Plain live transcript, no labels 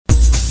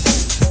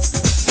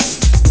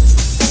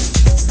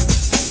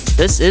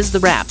This is The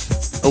Wrap,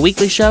 a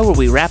weekly show where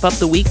we wrap up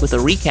the week with a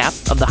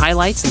recap of the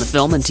highlights in the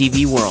film and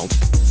TV world.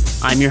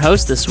 I'm your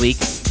host this week,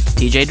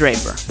 TJ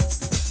Draper.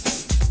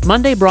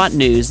 Monday brought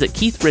news that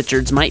Keith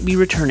Richards might be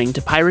returning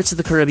to Pirates of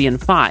the Caribbean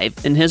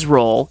 5 in his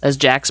role as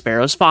Jack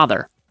Sparrow's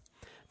father.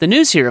 The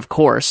news here, of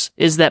course,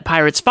 is that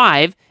Pirates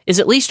 5 is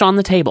at least on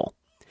the table.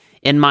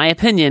 In my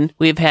opinion,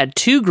 we have had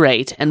 2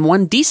 great and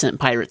 1 decent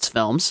Pirates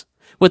films,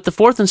 with the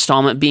 4th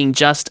installment being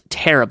just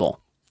terrible.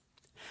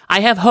 I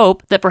have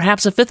hope that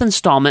perhaps a 5th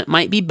installment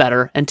might be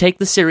better and take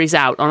the series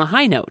out on a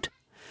high note.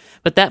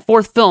 But that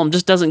 4th film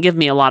just doesn't give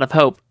me a lot of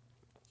hope.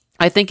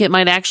 I think it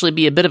might actually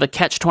be a bit of a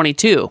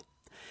catch-22.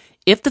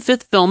 If the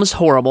 5th film is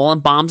horrible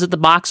and bombs at the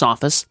box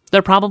office,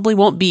 there probably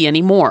won't be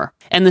any more,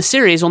 and the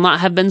series will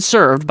not have been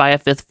served by a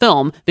 5th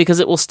film because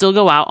it will still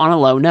go out on a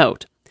low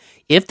note.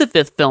 If the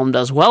 5th film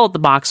does well at the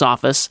box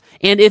office,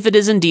 and if it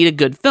is indeed a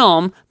good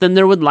film, then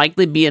there would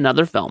likely be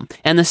another film,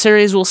 and the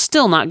series will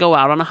still not go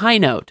out on a high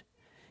note.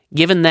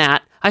 Given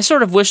that, I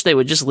sort of wish they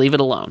would just leave it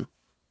alone.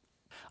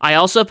 I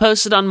also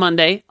posted on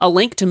Monday a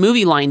link to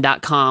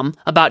MovieLine.com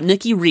about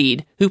Nikki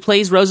Reed, who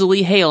plays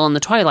Rosalie Hale in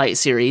the Twilight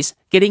series,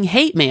 getting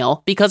hate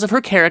mail because of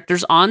her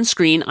character's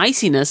on-screen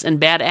iciness and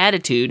bad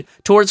attitude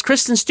towards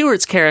Kristen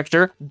Stewart's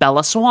character,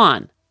 Bella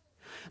Swan.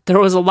 There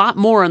was a lot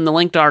more in the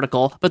linked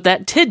article, but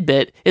that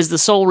tidbit is the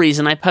sole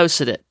reason I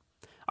posted it.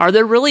 Are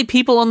there really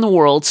people in the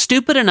world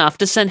stupid enough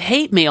to send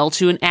hate mail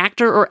to an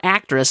actor or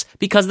actress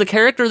because the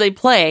character they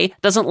play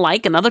doesn't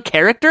like another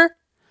character?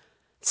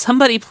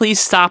 Somebody please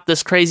stop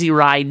this crazy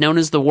ride known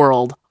as the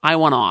world. I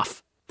want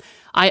off.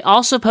 I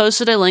also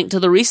posted a link to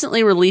the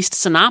recently released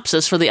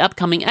synopsis for the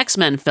upcoming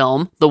X-Men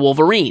film, The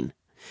Wolverine.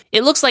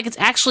 It looks like it's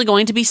actually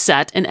going to be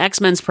set in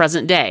X-Men's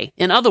present day,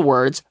 in other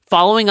words,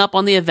 following up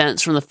on the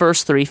events from the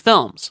first 3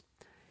 films.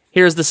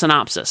 Here's the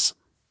synopsis.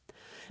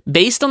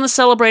 Based on the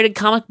celebrated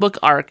comic book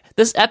arc,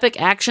 this epic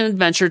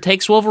action-adventure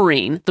takes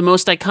Wolverine, the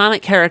most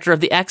iconic character of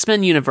the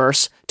X-Men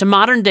universe, to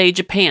modern-day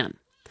Japan.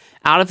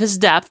 Out of his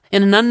depth,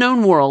 in an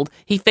unknown world,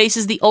 he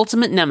faces the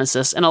ultimate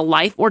nemesis in a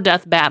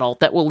life-or-death battle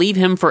that will leave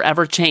him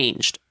forever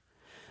changed.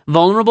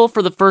 Vulnerable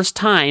for the first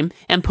time,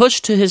 and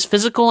pushed to his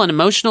physical and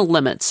emotional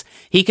limits,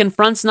 he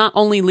confronts not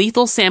only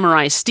lethal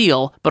samurai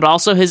steel, but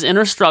also his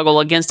inner struggle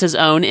against his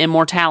own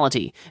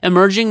immortality,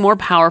 emerging more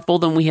powerful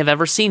than we have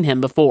ever seen him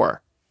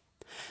before.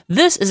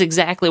 This is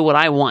exactly what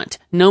I want.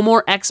 No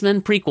more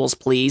X-Men prequels,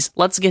 please.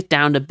 Let's get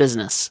down to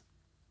business.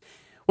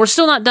 We're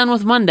still not done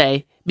with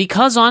Monday,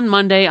 because on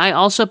Monday I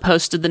also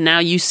posted the Now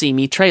You See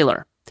Me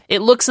trailer.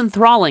 It looks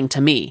enthralling to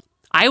me.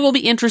 I will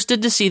be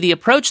interested to see the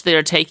approach they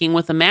are taking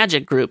with the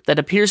magic group that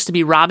appears to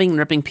be robbing and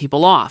ripping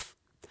people off.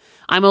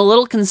 I'm a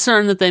little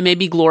concerned that they may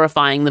be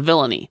glorifying the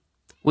villainy.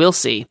 We'll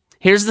see.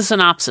 Here's the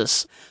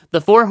synopsis.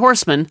 The 4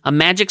 Horsemen, a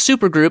magic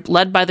supergroup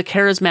led by the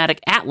charismatic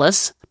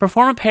Atlas,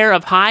 perform a pair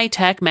of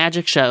high-tech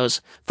magic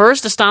shows,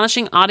 first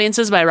astonishing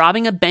audiences by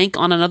robbing a bank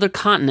on another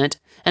continent,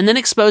 and then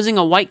exposing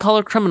a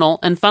white-collar criminal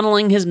and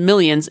funneling his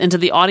millions into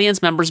the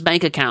audience members'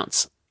 bank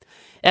accounts.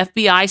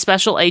 FBI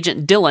Special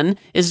Agent Dylan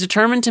is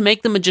determined to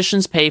make the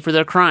magicians pay for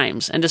their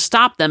crimes, and to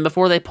stop them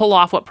before they pull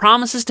off what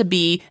promises to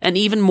be an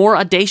even more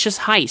audacious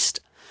heist.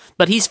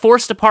 But he's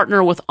forced to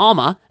partner with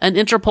Alma, an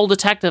Interpol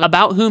detective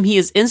about whom he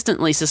is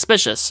instantly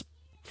suspicious.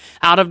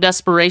 Out of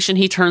desperation,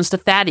 he turns to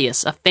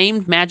Thaddeus, a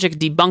famed magic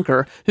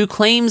debunker who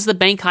claims the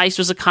bank heist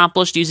was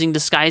accomplished using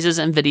disguises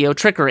and video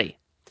trickery.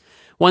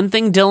 One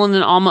thing Dylan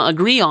and Alma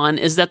agree on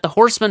is that the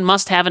Horsemen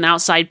must have an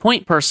outside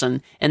point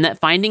person, and that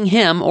finding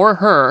him or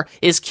her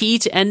is key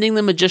to ending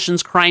the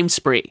magician's crime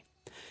spree.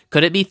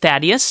 Could it be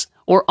Thaddeus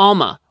or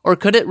Alma, or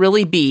could it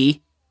really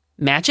be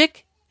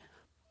magic?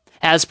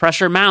 As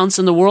pressure mounts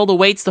and the world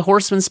awaits the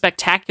Horsemen's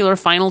spectacular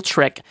final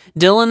trick,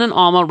 Dylan and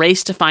Alma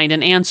race to find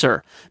an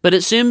answer, but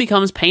it soon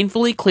becomes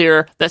painfully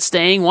clear that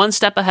staying one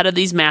step ahead of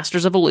these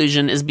masters of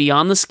illusion is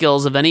beyond the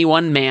skills of any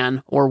one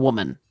man or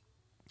woman.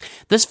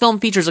 This film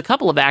features a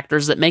couple of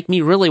actors that make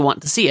me really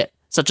want to see it,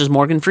 such as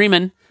Morgan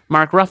Freeman,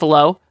 Mark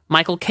Ruffalo,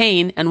 Michael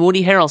Caine, and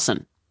Woody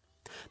Harrelson.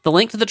 The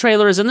link to the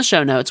trailer is in the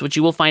show notes, which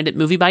you will find at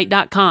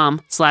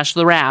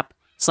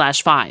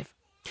MovieByte.com/thewrap/5.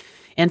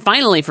 And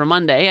finally, for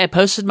Monday, I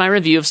posted my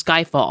review of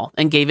Skyfall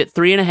and gave it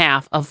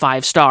 3.5 of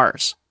 5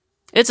 stars.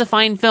 It's a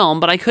fine film,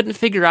 but I couldn't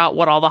figure out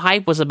what all the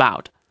hype was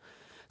about.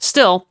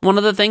 Still, one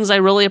of the things I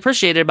really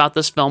appreciated about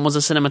this film was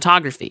the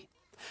cinematography.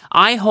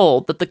 I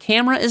hold that the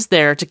camera is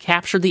there to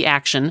capture the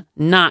action,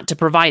 not to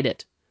provide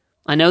it.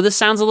 I know this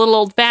sounds a little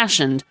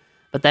old-fashioned,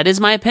 but that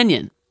is my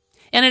opinion.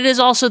 And it is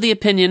also the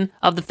opinion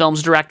of the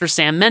film's director,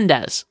 Sam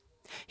Mendes.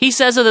 He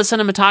says of the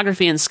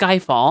cinematography in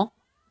Skyfall,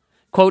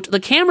 quote, "The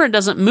camera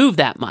doesn't move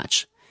that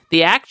much.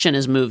 The action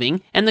is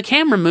moving, and the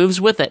camera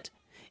moves with it.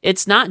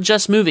 It's not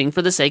just moving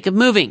for the sake of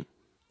moving."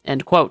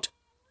 End quote.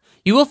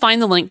 You will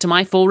find the link to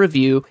my full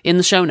review in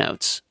the show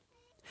notes.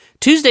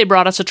 Tuesday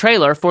brought us a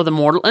trailer for the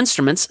Mortal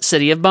Instruments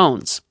City of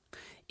Bones.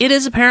 It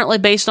is apparently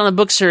based on a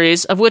book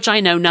series of which I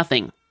know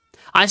nothing.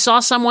 I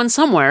saw someone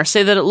somewhere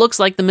say that it looks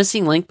like the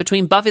missing link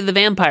between Buffy the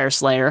Vampire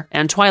Slayer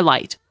and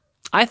Twilight.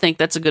 I think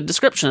that's a good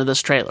description of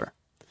this trailer.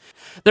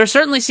 There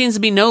certainly seems to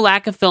be no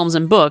lack of films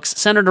and books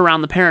centered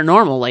around the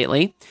paranormal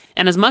lately,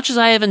 and as much as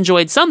I have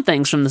enjoyed some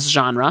things from this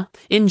genre,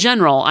 in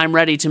general, I'm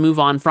ready to move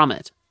on from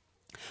it.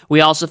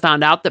 We also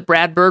found out that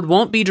Brad Bird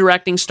won't be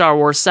directing Star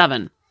Wars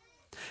VII.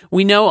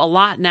 We know a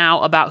lot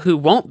now about who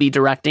won't be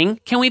directing.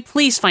 Can we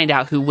please find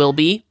out who will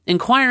be?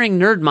 Inquiring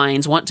nerd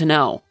minds want to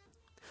know.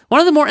 One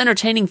of the more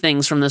entertaining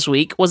things from this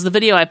week was the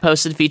video I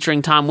posted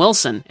featuring Tom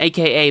Wilson,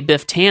 aka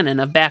Biff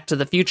Tannen of Back to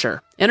the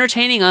Future,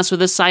 entertaining us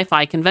with his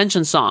sci-fi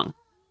convention song.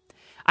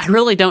 I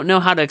really don't know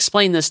how to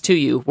explain this to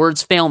you,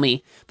 words fail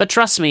me, but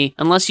trust me,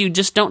 unless you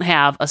just don't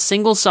have a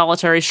single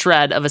solitary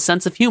shred of a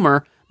sense of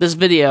humor, this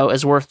video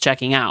is worth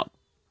checking out.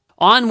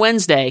 On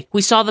Wednesday,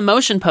 we saw the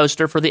motion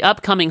poster for the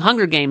upcoming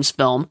Hunger Games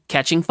film,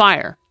 Catching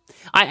Fire.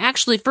 I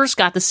actually first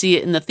got to see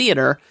it in the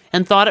theater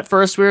and thought at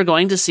first we were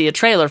going to see a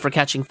trailer for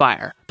Catching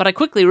Fire, but I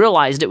quickly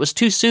realized it was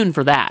too soon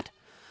for that.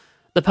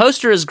 The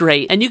poster is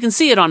great, and you can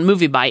see it on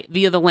MovieByte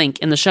via the link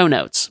in the show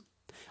notes.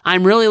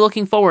 I'm really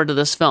looking forward to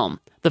this film.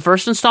 The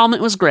first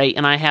installment was great,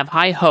 and I have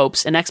high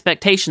hopes and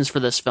expectations for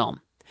this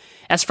film.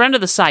 As friend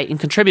of the site and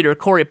contributor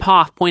Corey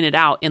Poff pointed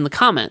out in the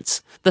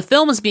comments, the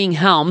film is being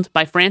helmed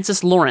by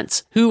Francis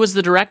Lawrence, who was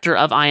the director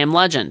of I Am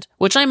Legend,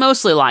 which I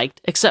mostly liked,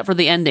 except for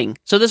the ending,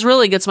 so this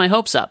really gets my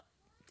hopes up.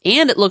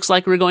 And it looks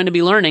like we're going to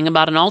be learning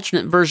about an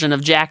alternate version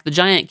of Jack the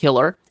Giant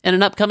Killer in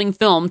an upcoming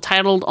film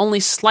titled only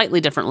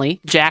slightly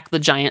differently, Jack the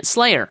Giant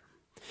Slayer.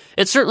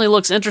 It certainly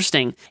looks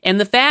interesting, and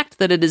the fact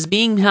that it is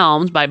being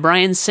helmed by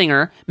Bryan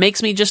Singer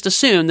makes me just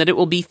assume that it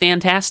will be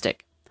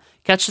fantastic.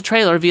 Catch the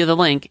trailer via the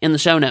link in the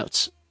show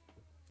notes.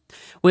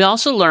 We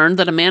also learned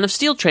that a Man of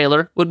Steel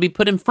trailer would be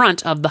put in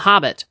front of The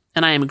Hobbit,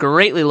 and I am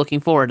greatly looking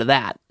forward to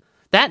that.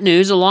 That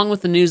news, along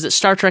with the news that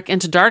Star Trek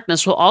Into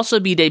Darkness will also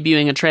be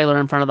debuting a trailer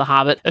in front of The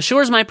Hobbit,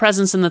 assures my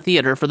presence in the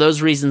theater for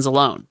those reasons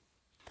alone.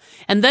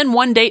 And then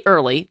one day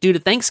early, due to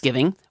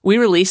Thanksgiving, we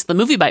released the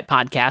MovieByte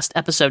Podcast,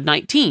 episode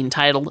 19,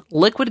 titled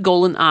Liquid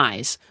Golden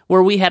Eyes,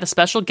 where we had a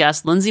special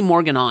guest, Linsay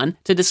Morgan, on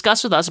to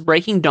discuss with us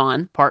Breaking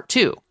Dawn Part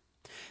 2.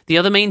 The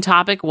other main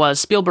topic was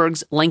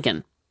Spielberg's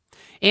Lincoln,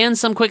 and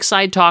some quick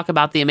side talk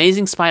about The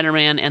Amazing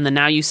Spider-Man and the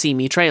Now You See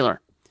Me trailer.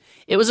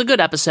 It was a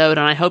good episode,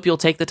 and I hope you'll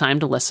take the time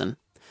to listen.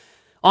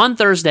 On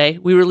Thursday,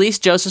 we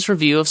released Joseph's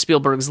review of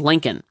Spielberg's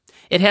Lincoln.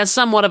 It has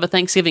somewhat of a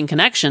Thanksgiving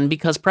connection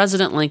because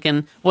President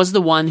Lincoln was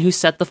the one who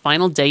set the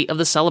final date of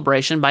the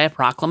celebration by a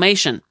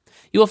proclamation.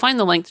 You will find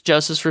the link to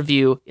Joseph's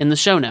review in the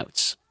show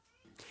notes.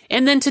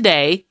 And then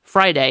today,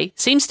 Friday,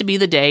 seems to be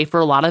the day for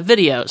a lot of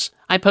videos.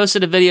 I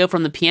posted a video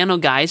from the Piano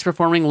Guys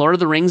performing Lord of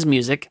the Rings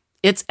music.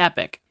 It's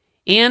epic.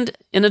 And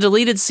in a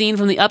deleted scene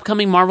from the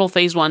upcoming Marvel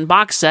Phase 1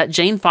 box set,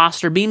 Jane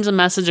Foster beams a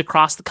message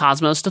across the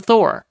cosmos to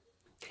Thor.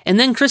 And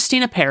then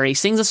Perri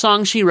sings a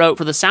song she wrote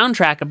for the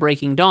soundtrack of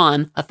Breaking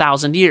Dawn,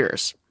 1,000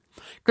 Years.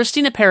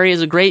 Perri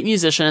is a great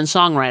musician and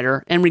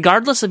songwriter, and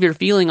regardless of your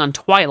feeling on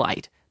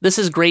Twilight, this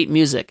is great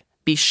music.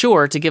 Be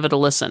sure to give it a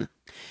listen.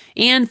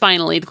 And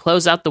finally, to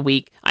close out the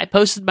week, I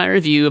posted my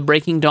review of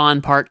Breaking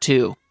Dawn Part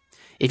 2.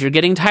 If you're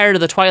getting tired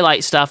of the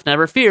Twilight stuff,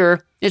 never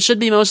fear, it should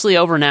be mostly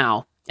over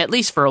now, at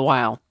least for a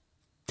while.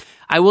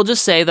 I will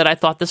just say that I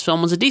thought this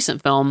film was a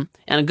decent film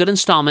and a good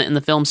installment in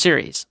the film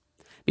series.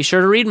 Be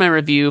sure to read my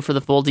review for the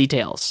full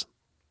details.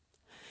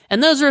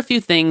 And those are a few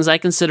things I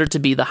consider to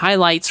be the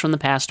highlights from the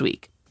past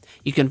week.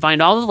 You can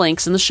find all the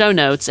links in the show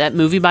notes at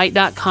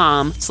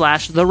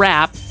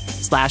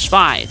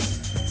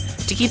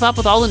moviebyte.com/therap/5. To keep up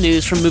with all the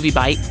news from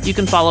MovieByte, you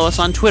can follow us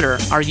on Twitter.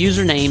 Our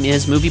username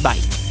is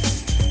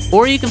MovieByte.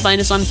 Or you can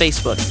find us on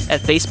Facebook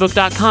at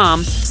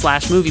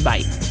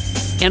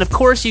facebook.com/MovieByte. And of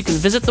course, you can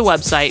visit the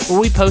website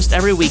where we post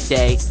every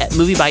weekday at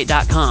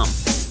MovieByte.com.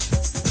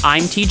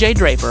 I'm TJ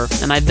Draper,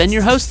 and I've been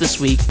your host this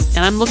week,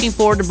 and I'm looking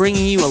forward to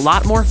bringing you a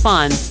lot more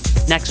fun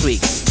next week.